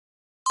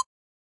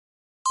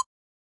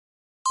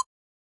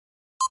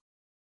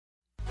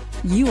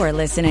You are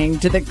listening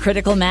to the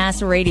Critical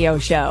Mass Radio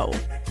Show,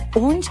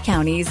 Orange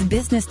County's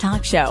business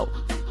talk show,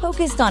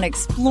 focused on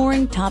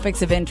exploring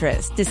topics of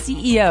interest to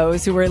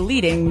CEOs who are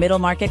leading middle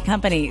market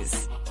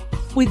companies.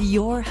 With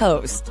your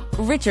host,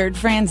 Richard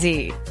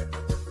Franzi.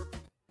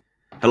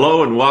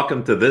 Hello and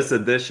welcome to this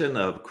edition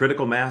of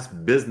Critical Mass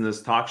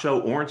Business Talk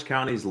Show, Orange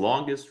County's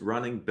longest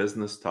running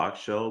business talk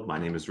show. My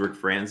name is Rick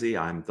Franzi.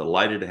 I'm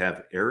delighted to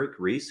have Eric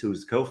Ries,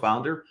 who's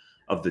co-founder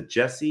of the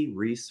Jesse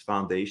Ries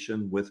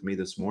Foundation, with me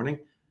this morning.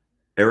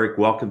 Eric,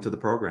 welcome to the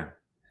program.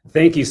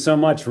 Thank you so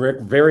much, Rick.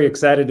 Very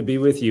excited to be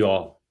with you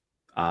all.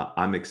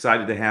 I'm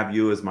excited to have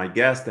you as my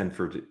guest and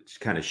to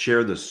kind of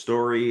share the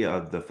story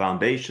of the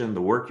foundation,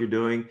 the work you're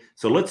doing.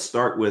 So let's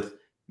start with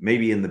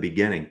maybe in the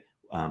beginning.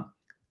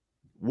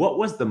 What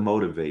was the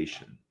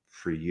motivation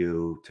for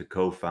you to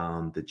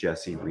co-found the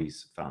Jesse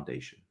Ries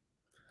Foundation?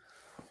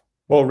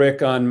 Well,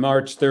 Rick, on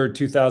March 3rd,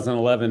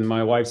 2011,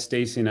 my wife,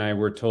 Stacy, and I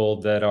were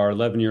told that our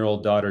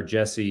 11-year-old daughter,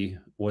 Jessie,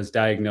 was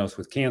diagnosed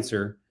with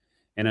cancer.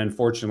 And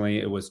unfortunately,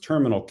 it was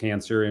terminal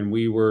cancer, and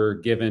we were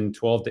given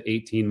 12 to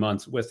 18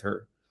 months with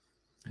her.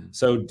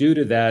 So due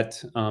to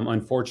that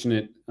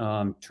unfortunate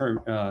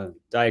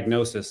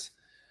diagnosis,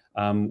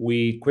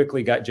 we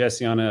quickly got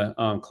Jessie on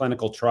a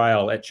clinical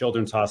trial at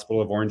Children's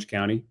Hospital of Orange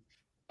County.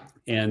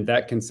 And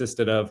that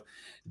consisted of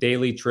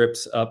daily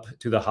trips up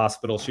to the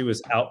hospital. She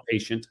was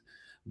outpatient,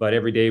 but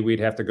every day we'd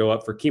have to go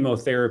up for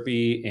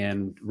chemotherapy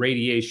and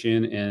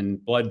radiation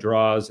and blood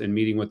draws and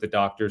meeting with the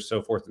doctors,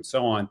 so forth and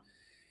so on.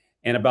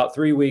 And about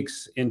 3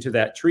 weeks into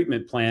that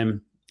treatment plan,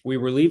 we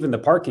were leaving the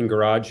parking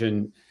garage,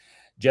 and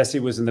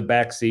Jessie was in the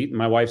back seat, and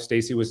my wife,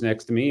 Stacy, was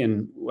next to me.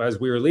 And as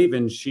we were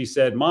leaving, she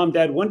said, "Mom,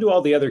 Dad, when do all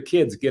the other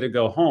kids get to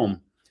go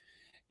home?"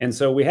 And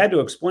so we had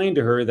to explain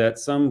to her that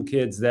some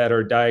kids that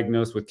are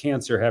diagnosed with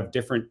cancer have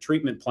different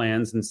treatment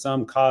plans, and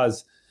some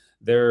cause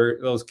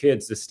those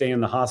kids to stay in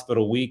the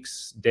hospital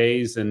weeks,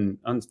 days, and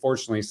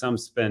unfortunately, some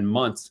spend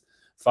months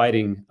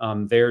fighting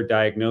their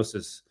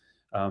diagnosis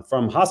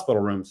from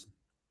hospital rooms.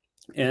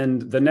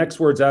 And the next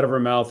words out of her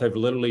mouth have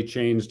literally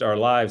changed our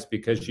lives,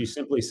 because she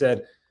simply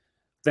said,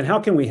 "Then how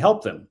can we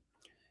help them?"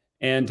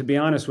 And to be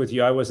honest with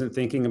you, I wasn't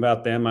thinking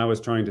about them. I was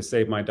trying to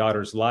save my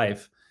daughter's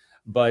life.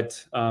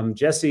 But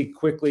Jessie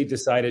quickly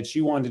decided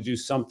she wanted to do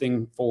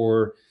something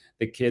for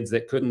the kids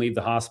that couldn't leave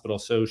the hospital.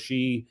 So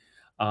she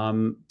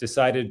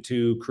decided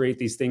to create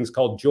these things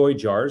called Joy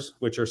Jars,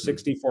 which are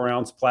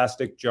 64-ounce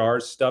plastic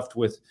jars stuffed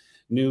with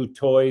new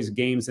toys,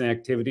 games, and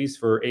activities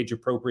for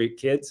age-appropriate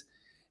kids.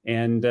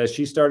 And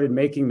she started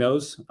making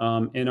those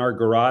in our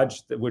garage,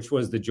 which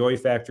was the Joy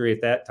Factory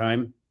at that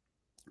time.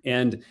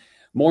 And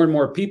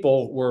more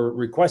people were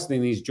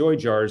requesting these Joy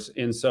Jars.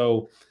 And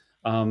so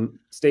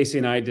Stacy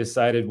and I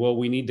decided, well,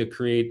 we need to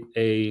create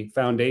a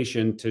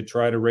foundation to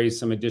try to raise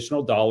some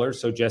additional dollars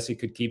so Jessie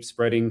could keep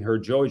spreading her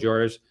Joy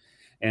Jars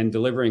and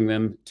delivering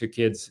them to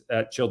kids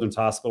at Children's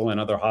Hospital and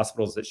other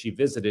hospitals that she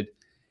visited.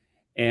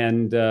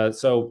 And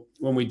so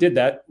when we did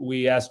that,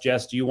 we asked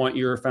Jess, "Do you want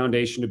your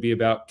foundation to be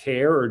about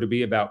care or to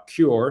be about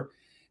cure?"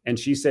 And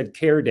she said,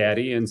 "Care,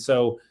 Daddy." And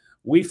so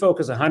we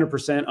focus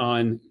 100%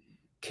 on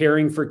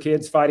caring for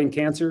kids fighting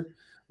cancer.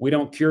 We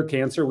don't cure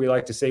cancer. We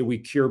like to say we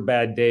cure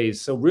bad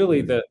days. So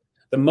really the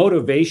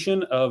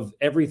motivation of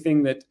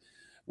everything that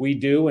we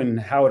do and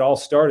how it all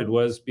started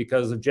was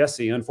because of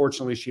Jessie.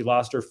 Unfortunately, she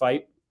lost her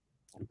fight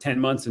 10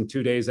 months and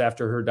 2 days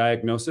after her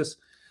diagnosis.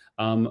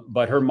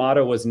 But her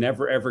motto was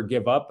never, ever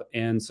give up.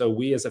 And so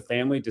we as a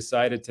family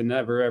decided to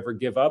never, ever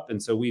give up.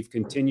 And so we've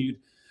continued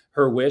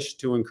her wish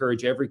to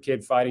encourage every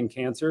kid fighting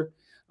cancer.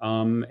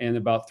 And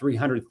about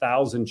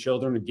 300,000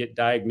 children get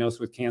diagnosed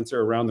with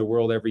cancer around the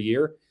world every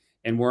year.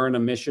 And we're on a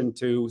mission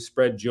to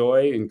spread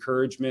joy,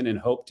 encouragement, and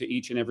hope to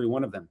each and every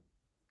one of them.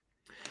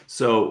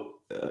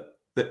 So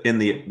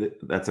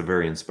that's a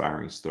very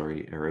inspiring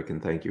story, Eric,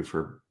 and thank you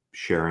for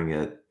sharing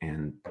it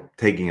and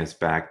taking us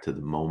back to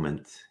the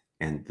moment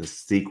and the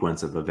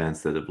sequence of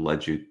events that have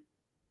led you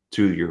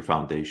to your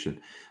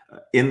foundation.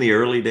 In the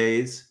early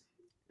days,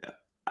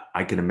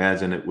 I can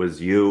imagine it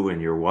was you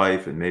and your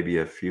wife and maybe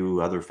a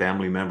few other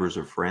family members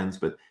or friends,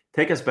 but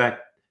take us back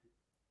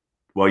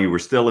while you were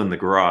still in the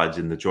garage,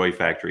 in the Joy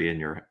Factory in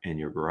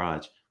your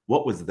garage.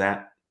 What was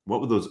that? What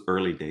were those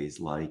early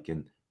days like?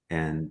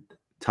 And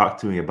talk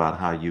to me about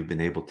how you've been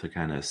able to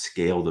kind of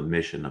scale the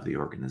mission of the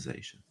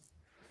organization.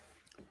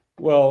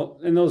 Well,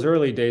 in those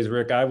early days,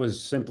 Rick, I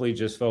was simply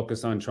just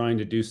focused on trying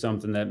to do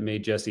something that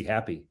made Jessie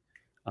happy.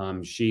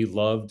 She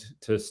loved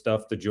to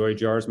stuff the Joy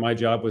Jars. My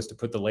job was to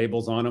put the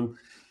labels on them,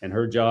 and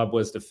her job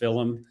was to fill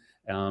them.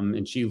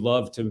 And she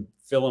loved to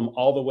fill them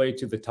all the way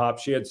to the top.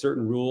 She had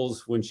certain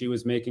rules when she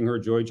was making her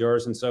Joy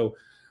Jars. And so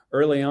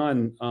early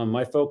on,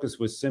 my focus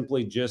was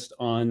simply just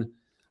on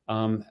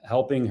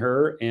helping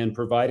her and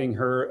providing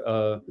her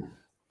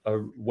a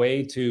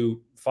way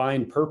to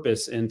find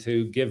purpose and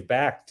to give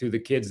back to the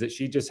kids that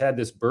she just had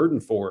this burden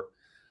for.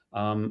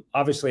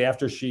 Obviously,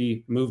 after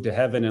she moved to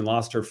heaven and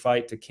lost her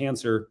fight to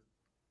cancer,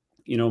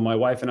 my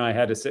wife and I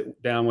had to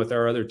sit down with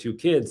our other two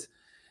kids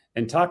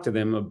and talk to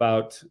them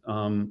about,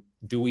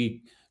 do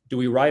we do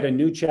we write a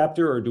new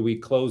chapter or do we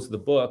close the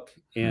book?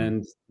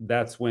 And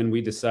that's when we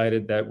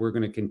decided that we're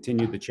going to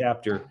continue the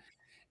chapter.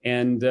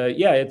 And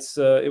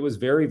it was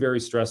very,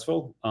 very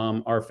stressful.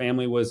 Our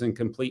family was in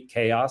complete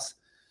chaos.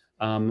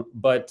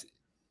 But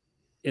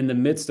in the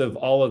midst of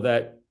all of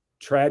that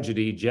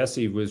tragedy,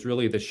 Jesse was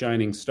really the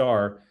shining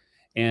star.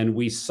 And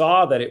we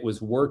saw that it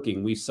was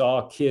working. We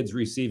saw kids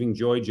receiving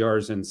joy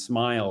jars and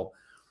smile.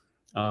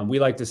 We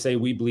like to say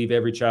we believe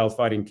every child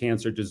fighting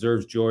cancer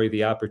deserves joy,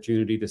 the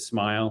opportunity to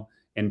smile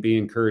and be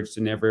encouraged to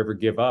never, ever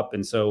give up.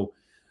 And so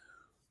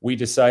we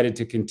decided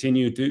to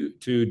continue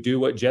to do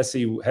what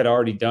Jesse had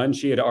already done.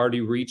 She had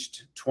already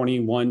reached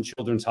 21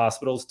 children's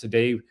hospitals.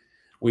 Today,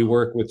 we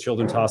work with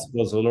children's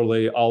hospitals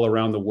literally all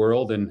around the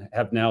world and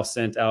have now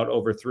sent out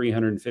over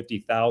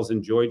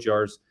 350,000 joy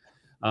jars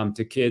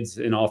to kids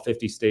in all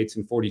 50 states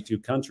and 42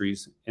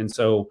 countries. And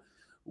so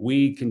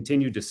we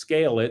continue to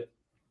scale it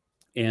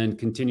and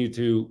continue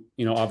to,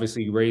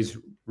 obviously raise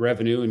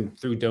revenue and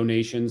through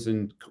donations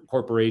and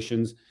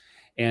corporations.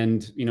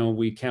 And,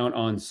 we count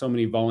on so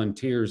many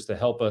volunteers to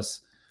help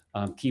us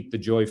keep the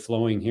joy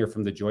flowing here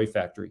from the Joy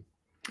Factory.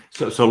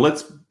 So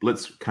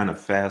let's kind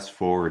of fast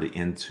forward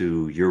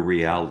into your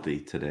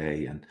reality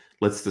today, and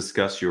let's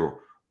discuss your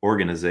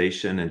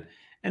organization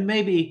and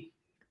maybe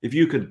if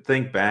you could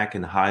think back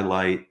and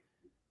highlight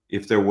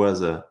if there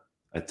was a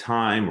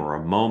time or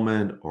a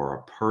moment or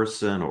a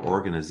person or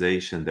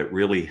organization that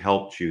really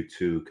helped you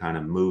to kind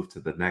of move to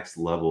the next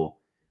level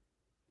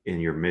in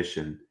your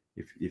mission.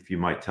 If you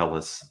might tell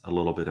us a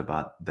little bit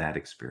about that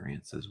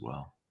experience as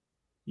well.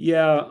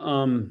 Yeah,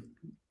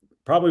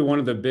 probably one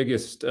of the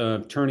biggest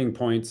turning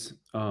points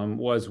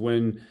was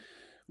when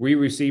we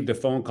received a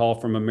phone call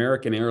from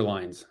American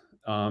Airlines.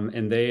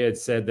 And they had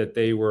said that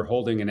they were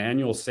holding an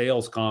annual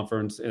sales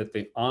conference at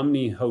the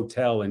Omni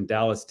Hotel in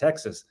Dallas,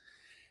 Texas.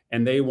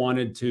 And they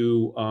wanted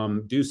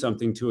to do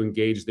something to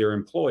engage their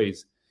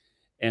employees.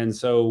 And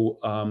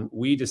so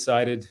we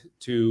decided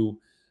to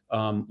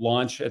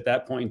launch at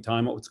that point in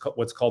time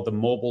what's called the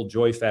Mobile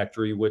Joy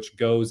Factory, which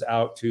goes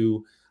out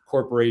to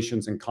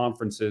corporations and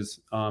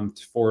conferences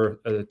for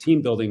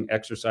team building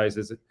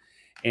exercises.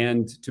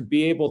 And to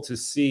be able to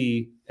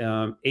see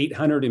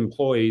 800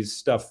 employees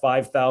stuff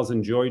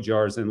 5,000 joy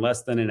jars in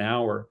less than an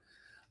hour,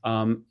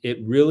 it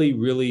really,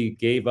 really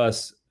gave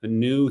us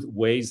new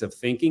ways of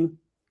thinking.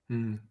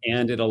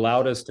 And it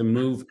allowed us to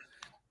move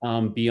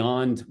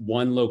beyond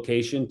one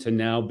location to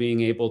now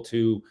being able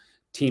to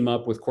team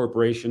up with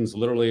corporations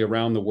literally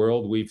around the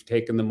world. We've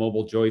taken the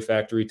Mobile Joy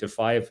Factory to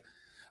 5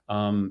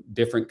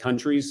 different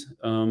countries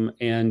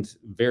and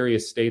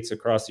various states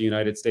across the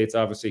United States.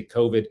 Obviously,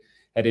 COVID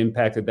had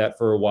impacted that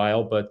for a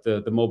while, but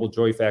the Mobile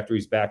Joy Factory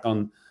is back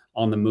on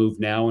the move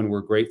now, and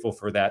we're grateful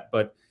for that.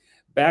 But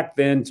back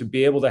then, to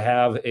be able to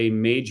have a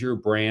major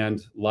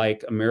brand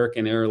like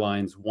American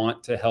Airlines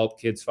want to help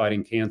kids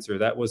fighting cancer,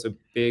 that was a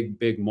big,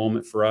 big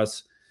moment for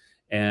us.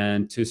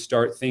 And to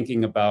start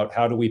thinking about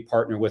how do we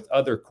partner with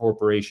other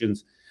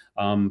corporations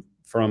from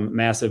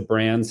massive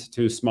brands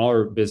to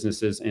smaller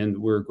businesses. And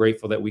we're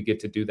grateful that we get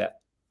to do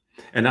that.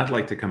 And I'd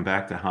like to come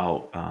back to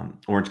how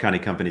Orange County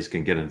companies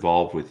can get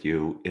involved with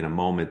you in a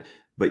moment.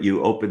 But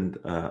you opened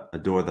a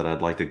door that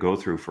I'd like to go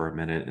through for a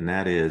minute. And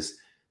that is,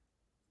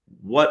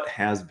 what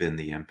has been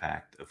the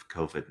impact of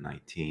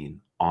COVID-19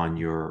 on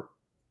your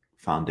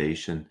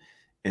foundation?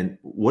 And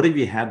what have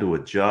you had to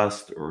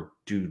adjust or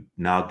do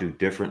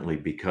differently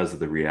because of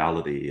the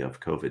reality of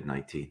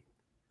COVID-19?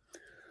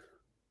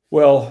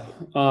 Well,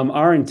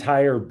 our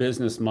entire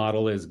business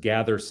model is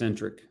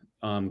gather-centric.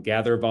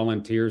 Gather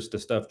volunteers to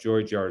stuff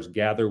joy jars,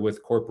 gather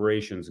with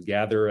corporations,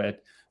 gather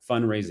at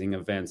fundraising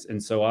events.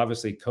 And so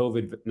obviously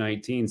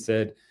COVID-19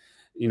 said,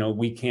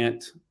 we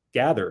can't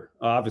gather,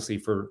 obviously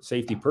for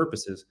safety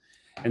purposes.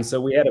 And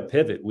so we had to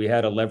pivot. We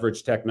had to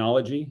leverage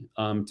technology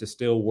to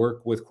still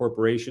work with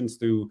corporations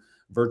through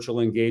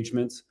virtual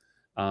engagements.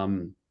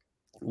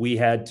 We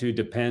had to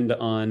depend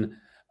on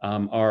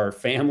our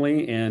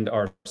family and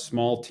our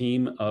small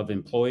team of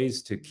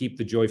employees to keep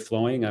the joy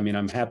flowing. I mean,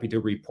 I'm happy to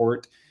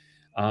report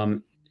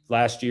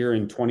last year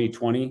in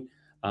 2020,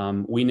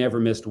 we never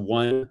missed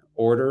one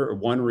order or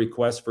one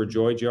request for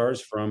joy jars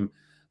from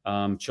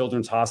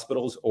children's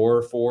hospitals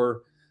or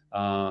for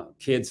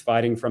kids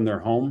fighting from their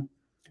home.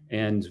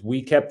 And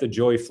we kept the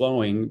joy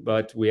flowing,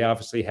 but we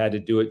obviously had to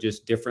do it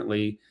just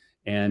differently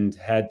and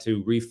had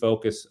to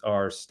refocus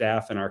our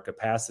staff and our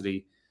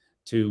capacity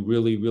to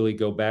really, really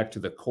go back to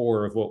the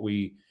core of what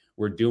we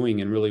were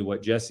doing and really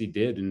what Jesse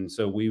did. And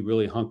so we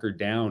really hunkered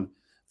down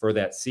for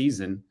that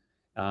season.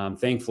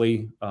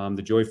 Thankfully,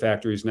 the Joy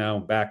Factory is now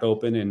back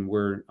open, and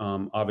we're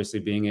obviously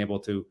being able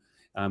to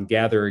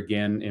gather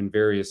again in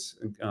various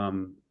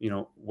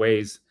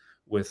ways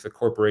with the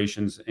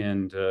corporations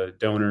and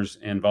donors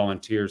and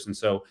volunteers. And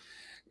so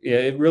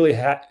it really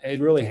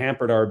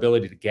hampered our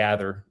ability to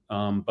gather,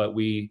 but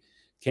we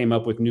came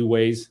up with new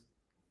ways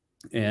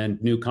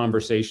and new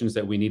conversations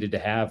that we needed to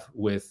have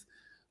with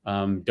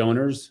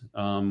donors,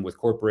 with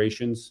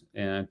corporations,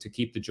 and to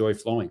keep the joy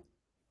flowing.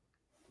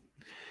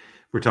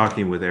 We're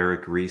talking with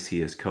Eric Ries.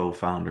 He is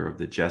co-founder of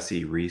the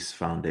Jessie Rees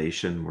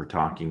Foundation. We're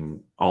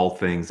talking all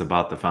things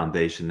about the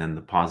foundation and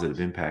the positive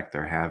impact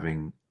they're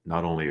having,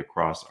 not only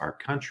across our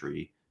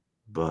country,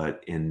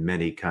 but in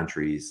many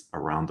countries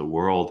around the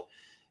world.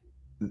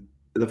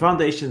 The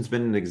foundation's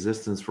been in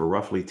existence for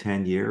roughly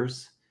 10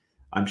 years.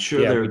 I'm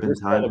sure Yeah, there we have been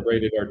just times.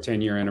 celebrated our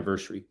 10-year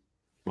anniversary.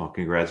 Well,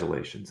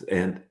 congratulations.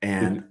 And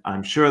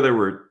I'm sure there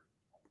were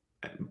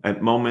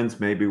at moments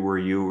maybe where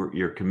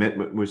your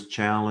commitment was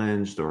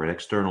challenged, or an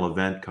external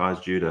event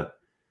caused you to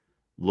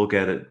look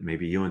at it.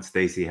 Maybe you and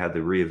Stacy had to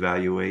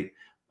reevaluate.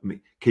 I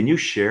mean, can you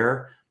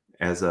share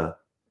as the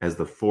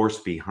force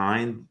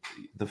behind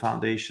the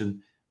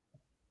foundation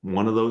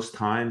one of those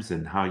times,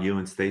 and how you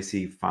and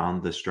Stacy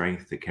found the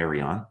strength to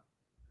carry on?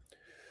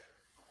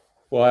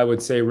 Well, I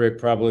would say, Rick,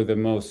 probably the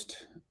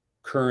most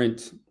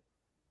current,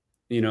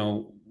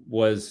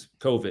 was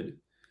COVID.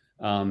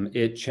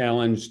 It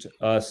challenged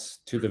us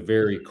to the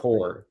very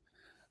core.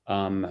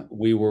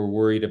 We were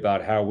worried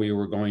about how we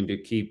were going to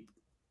keep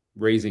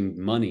raising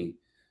money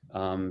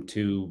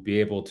to be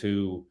able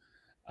to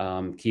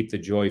keep the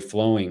joy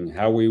flowing,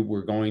 how we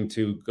were going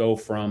to go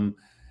from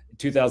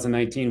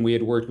 2019. We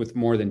had worked with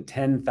more than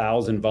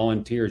 10,000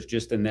 volunteers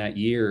just in that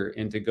year,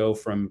 and to go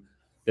from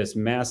this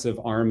massive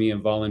army of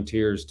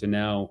volunteers to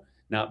now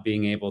not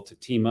being able to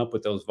team up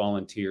with those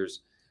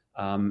volunteers,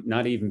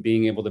 not even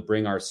being able to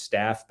bring our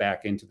staff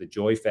back into the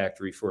Joy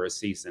Factory for a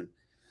season.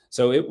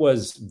 So it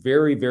was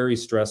very, very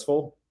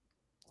stressful.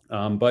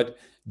 But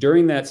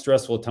during that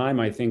stressful time,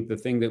 I think the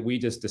thing that we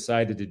just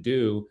decided to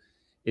do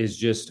is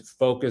just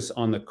focus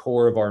on the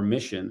core of our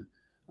mission,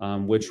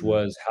 which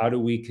was, how do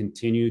we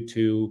continue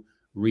to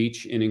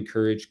reach and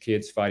encourage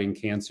kids fighting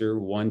cancer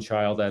one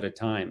child at a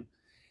time?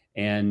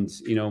 And,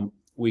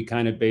 we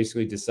kind of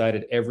basically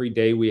decided every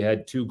day we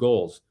had two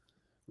goals: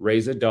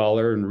 raise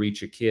 $1 and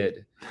reach a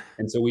kid.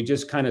 And so we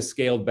just kind of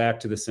scaled back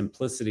to the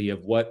simplicity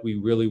of what we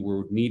really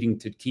were needing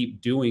to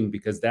keep doing,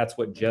 because that's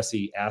what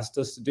Jessie asked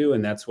us to do,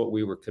 and that's what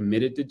we were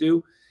committed to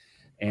do.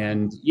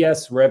 And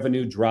yes,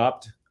 revenue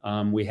dropped.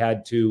 We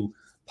had to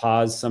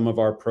pause some of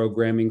our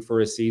programming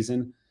for a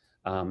season,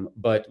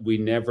 but we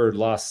never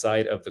lost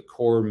sight of the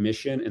core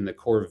mission and the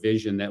core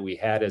vision that we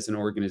had as an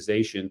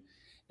organization.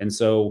 And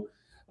so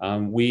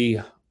we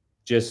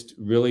just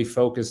really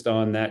focused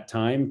on that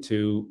time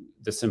to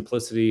the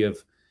simplicity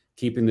of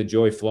keeping the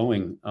joy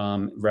flowing,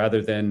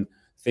 rather than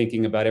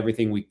thinking about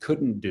everything we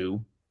couldn't do.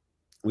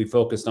 We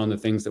focused on the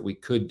things that we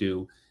could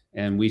do,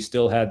 and we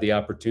still had the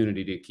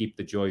opportunity to keep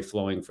the joy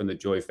flowing from the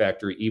Joy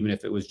Factory, even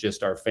if it was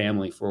just our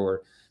family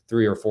for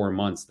 3 or 4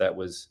 months that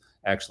was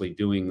actually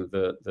doing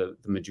the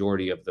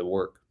majority of the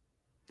work.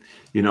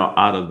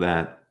 Out of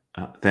that,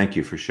 thank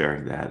you for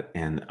sharing that.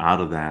 And out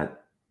of that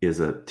is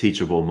a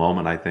teachable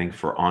moment, I think,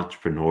 for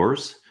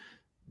entrepreneurs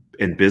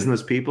and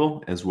business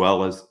people, as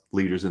well as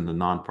leaders in the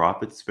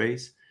nonprofit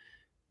space.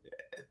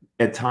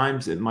 At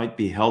times, it might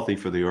be healthy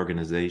for the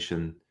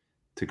organization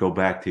to go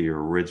back to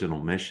your original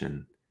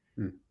mission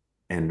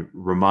and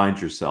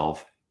remind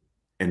yourself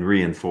and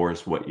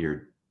reinforce what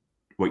you're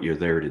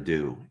there to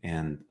do.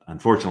 And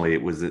unfortunately,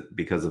 it was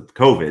because of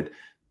COVID,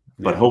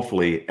 but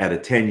hopefully at a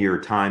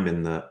 10-year time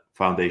in the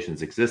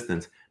foundation's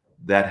existence,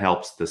 that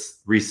helps to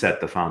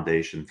reset the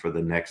foundation for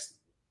the next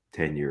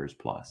 10 years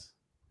plus.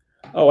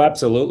 Oh,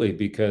 absolutely.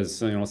 Because,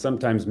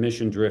 sometimes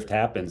mission drift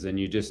happens, and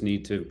you just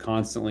need to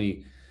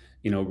constantly,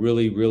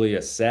 really, really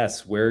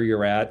assess where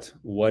you're at,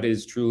 what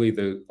is truly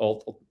the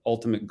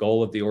ultimate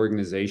goal of the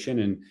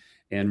organization,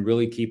 and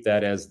really keep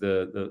that as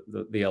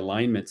the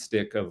alignment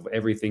stick of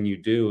everything you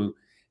do,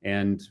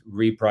 and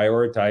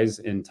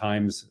reprioritize in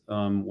times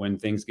when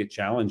things get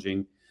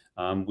challenging.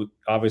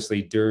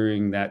 Obviously,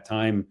 during that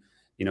time,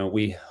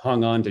 we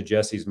hung on to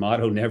Jessie's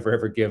motto, never,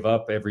 ever give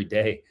up, every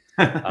day,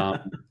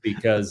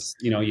 because,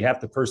 you have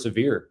to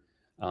persevere.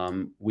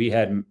 We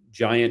had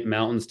giant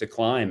mountains to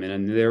climb.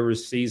 And there were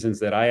seasons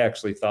that I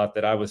actually thought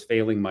that I was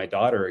failing my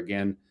daughter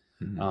again,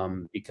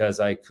 because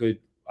I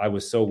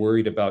was so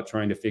worried about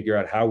trying to figure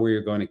out how we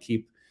were going to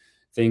keep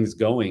things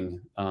going.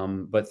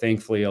 But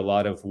thankfully, a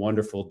lot of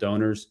wonderful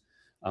donors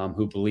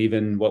who believe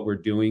in what we're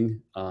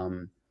doing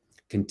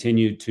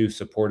continued to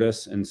support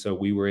us. And so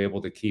we were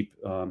able to keep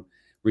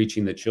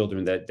reaching the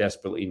children that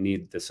desperately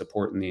need the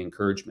support and the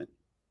encouragement.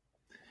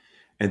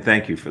 And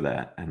thank you for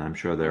that. And I'm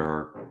sure there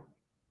are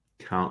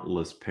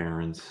countless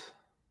parents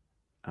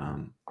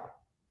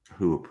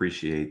who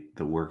appreciate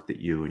the work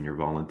that you and your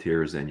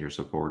volunteers and your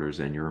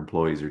supporters and your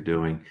employees are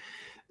doing.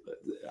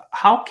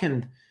 How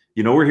can,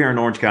 we're here in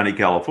Orange County,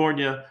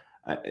 California.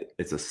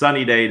 It's a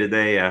sunny day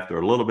today after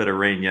a little bit of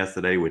rain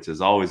yesterday, which is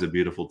always a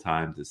beautiful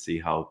time to see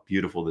how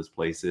beautiful this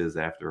place is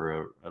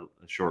after a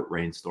short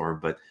rainstorm.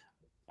 But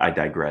I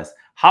digress.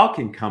 How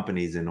can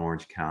companies in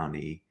Orange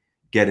County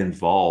get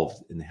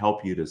involved and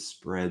help you to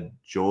spread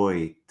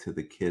joy to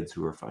the kids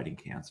who are fighting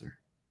cancer?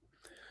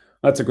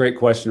 That's a great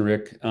question,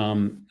 Rick.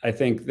 I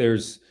think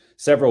there's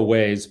several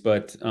ways,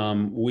 but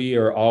we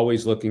are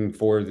always looking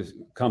for the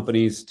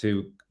companies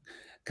to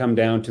come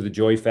down to the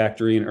Joy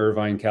Factory in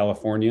Irvine,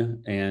 California,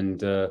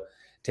 and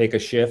take a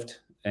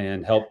shift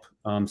and help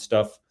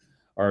stuff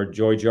our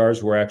joy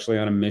jars. We're actually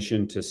on a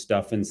mission to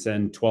stuff and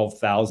send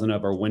 12,000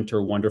 of our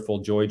Winter Wonderful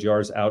joy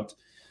jars out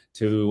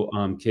to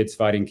kids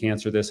fighting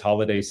cancer this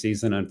holiday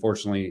season.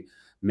 Unfortunately,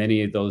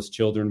 many of those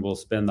children will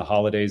spend the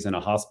holidays in a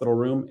hospital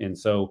room. And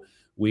so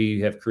we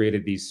have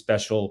created these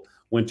special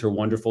Winter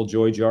Wonderful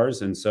joy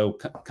jars. And so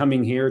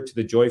coming here to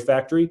the Joy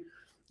Factory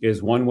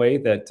is one way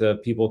that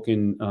people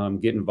can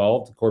get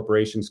involved.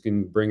 Corporations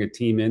can bring a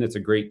team in. It's a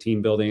great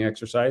team building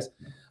exercise.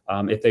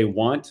 If they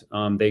want,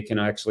 they can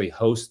actually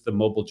host the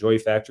Mobile Joy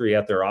Factory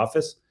at their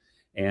office,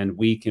 and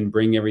we can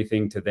bring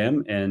everything to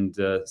them and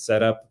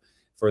set up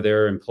for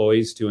their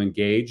employees to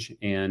engage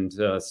and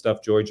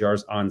stuff joy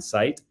jars on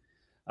site.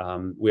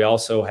 We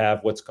also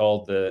have what's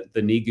called the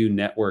NEGU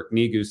Network.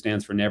 NEGU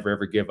stands for Never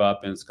Ever Give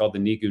Up, and it's called the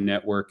NEGU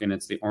Network, and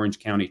it's the Orange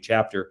County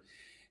chapter.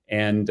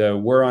 And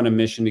we're on a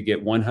mission to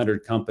get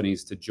 100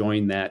 companies to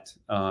join that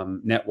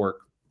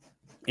network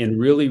and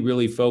really,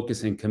 really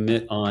focus and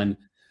commit on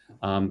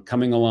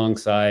coming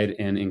alongside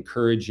and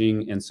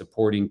encouraging and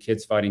supporting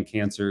kids fighting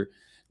cancer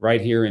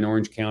right here in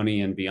Orange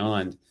County and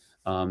beyond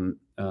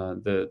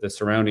the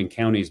surrounding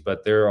counties.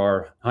 But there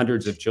are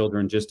hundreds of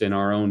children just in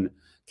our own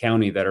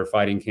county that are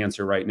fighting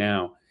cancer right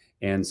now.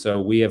 And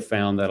so we have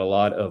found that a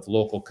lot of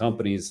local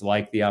companies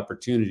like the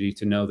opportunity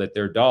to know that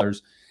their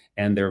dollars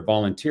and their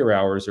volunteer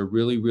hours are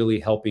really, really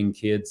helping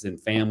kids and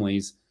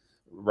families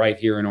right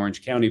here in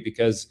Orange County,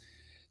 because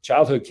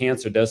childhood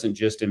cancer doesn't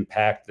just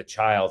impact the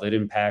child, it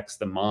impacts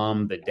the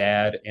mom, the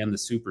dad, and the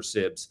super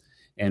sibs.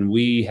 And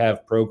we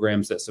have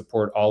programs that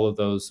support all of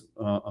those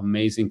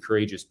amazing,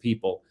 courageous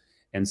people.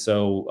 And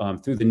so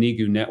through the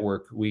NEGU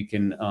network, we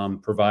can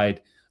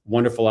provide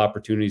wonderful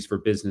opportunities for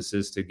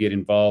businesses to get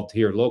involved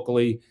here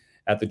locally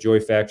at the Joy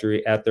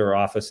Factory, at their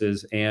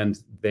offices, and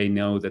they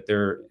know that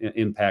their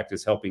impact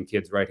is helping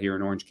kids right here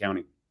in Orange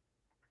County.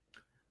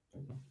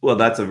 Well,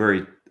 that's a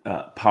very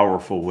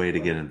powerful way to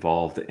get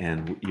involved.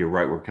 And you're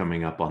right, we're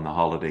coming up on the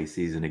holiday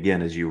season.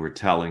 Again, as you were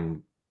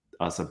telling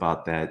us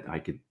about that, I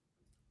could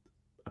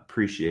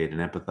appreciate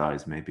and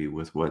empathize maybe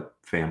with what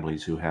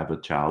families who have a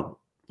child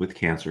with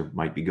cancer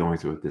might be going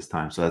through at this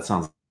time. So that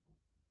sounds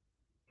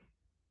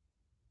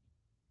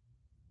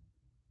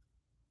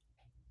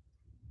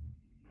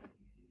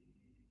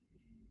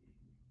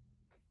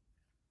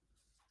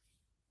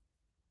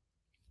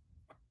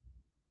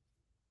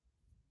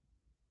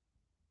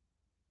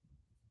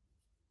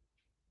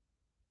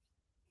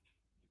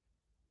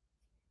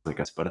like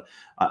us, but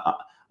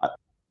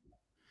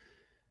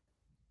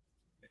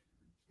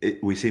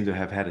we seem to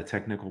have had a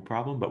technical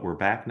problem, but we're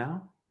back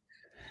now.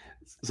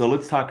 So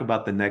let's talk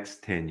about the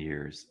next 10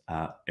 years.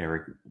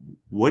 Eric,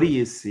 what do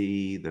you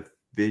see the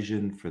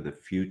vision for the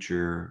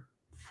future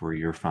for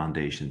your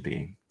foundation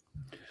being?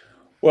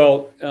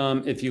 Well,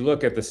 if you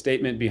look at the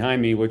statement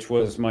behind me, which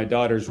was my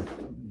daughter's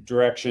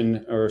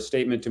direction or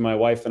statement to my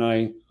wife and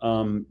I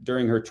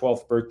during her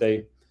 12th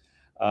birthday,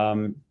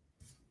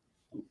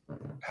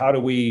 how do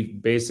we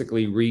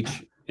basically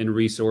reach and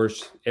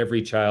resource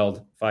every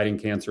child fighting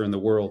cancer in the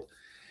world?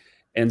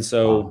 And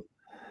so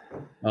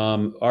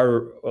a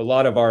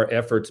lot of our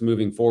efforts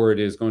moving forward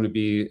is going to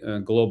be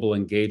global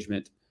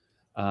engagement.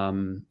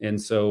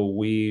 And so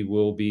we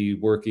will be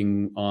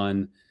working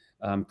on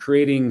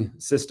creating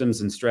systems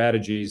and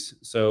strategies.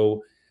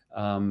 So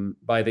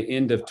by the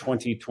end of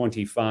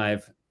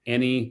 2025,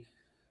 any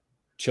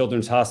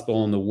children's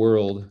hospital in the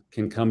world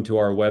can come to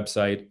our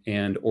website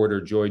and order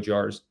joy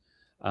jars.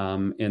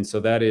 And so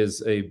that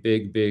is a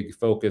big, big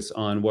focus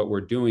on what we're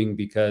doing,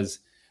 because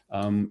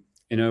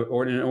in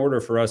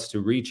order for us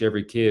to reach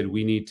every kid,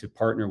 we need to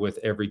partner with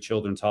every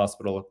children's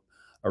hospital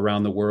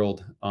around the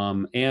world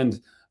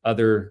and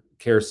other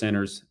care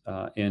centers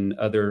in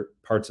other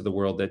parts of the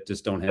world that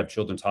just don't have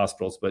children's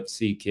hospitals, but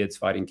see kids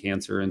fighting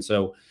cancer. And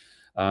so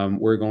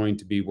we're going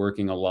to be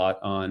working a lot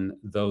on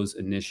those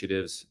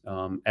initiatives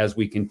as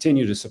we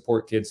continue to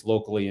support kids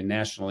locally and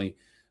nationally.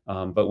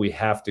 But we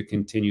have to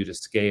continue to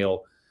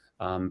scale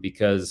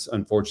because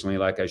unfortunately,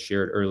 like I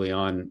shared early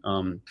on,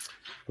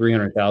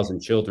 300,000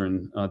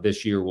 children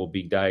this year will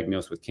be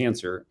diagnosed with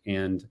cancer.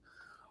 And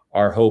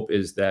our hope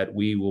is that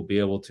we will be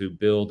able to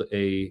build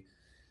a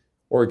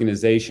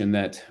organization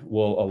that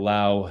will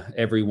allow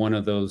every one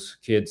of those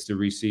kids to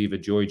receive a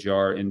joy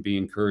jar and be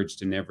encouraged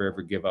to never,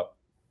 ever give up.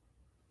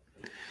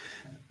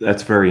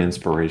 That's very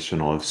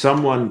inspirational. If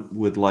someone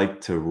would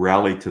like to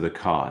rally to the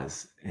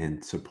cause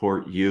and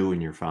support you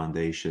and your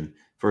foundation,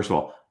 first of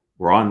all,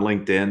 we're on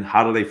LinkedIn.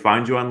 How do they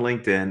find you on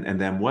LinkedIn? And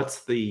then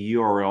what's the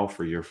URL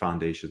for your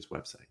foundation's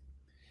website?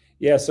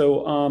 Yeah,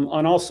 so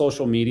on all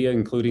social media,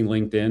 including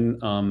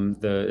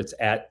LinkedIn, it's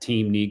at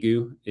Team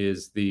NEGU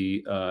is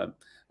the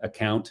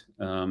account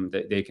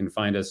that they can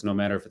find us, no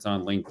matter if it's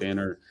on LinkedIn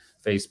or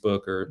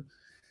Facebook or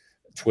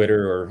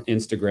Twitter or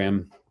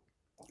Instagram.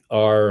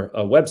 Our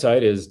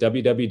website is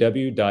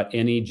www.negu.org,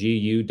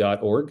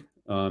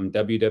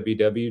 www.negu.org.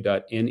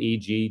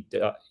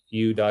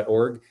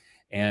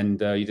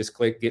 And you just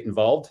click get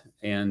involved.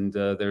 And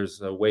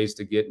there's ways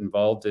to get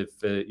involved if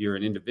you're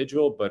an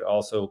individual, but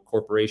also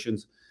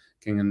corporations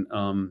can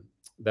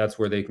that's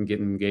where they can get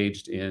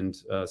engaged and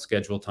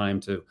schedule time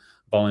to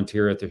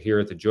volunteer here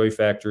at the Joy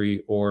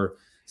Factory, or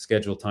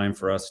schedule time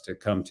for us to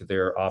come to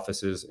their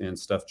offices and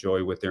stuff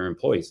joy with their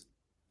employees.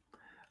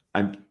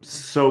 I'm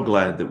so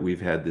glad that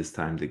we've had this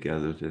time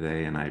together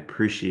today, and I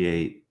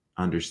appreciate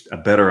a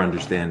better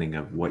understanding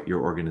of what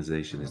your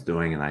organization is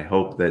doing. And I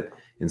hope that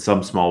in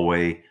some small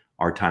way,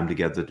 our time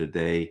together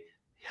today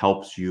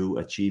helps you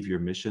achieve your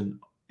mission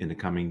in the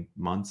coming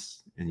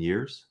months and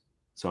years.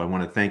 So I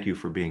want to thank you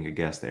for being a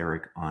guest,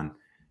 Eric, on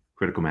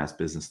Critical Mass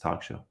Business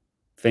Talk Show.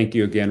 Thank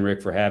you again,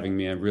 Rick, for having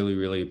me. I really,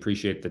 really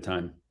appreciate the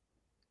time.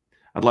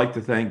 I'd like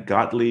to thank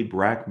Gottlieb,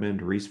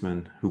 Rackman,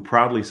 Reisman, who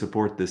proudly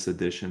support this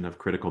edition of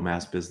Critical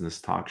Mass Business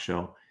Talk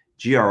Show.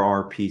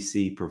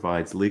 GRRPC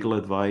provides legal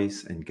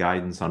advice and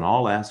guidance on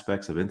all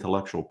aspects of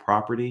intellectual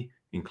property,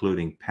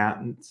 including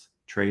patents,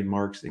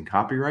 trademarks, and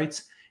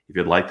copyrights. If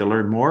you'd like to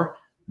learn more,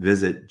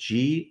 visit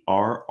grr.com.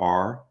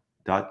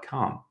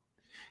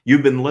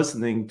 You've been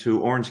listening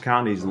to Orange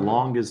County's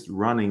longest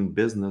running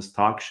business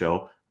talk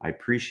show. I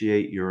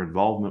appreciate your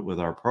involvement with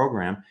our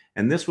program.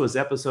 And this was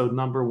episode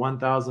number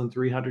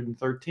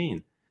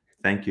 1313.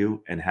 Thank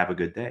you and have a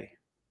good day.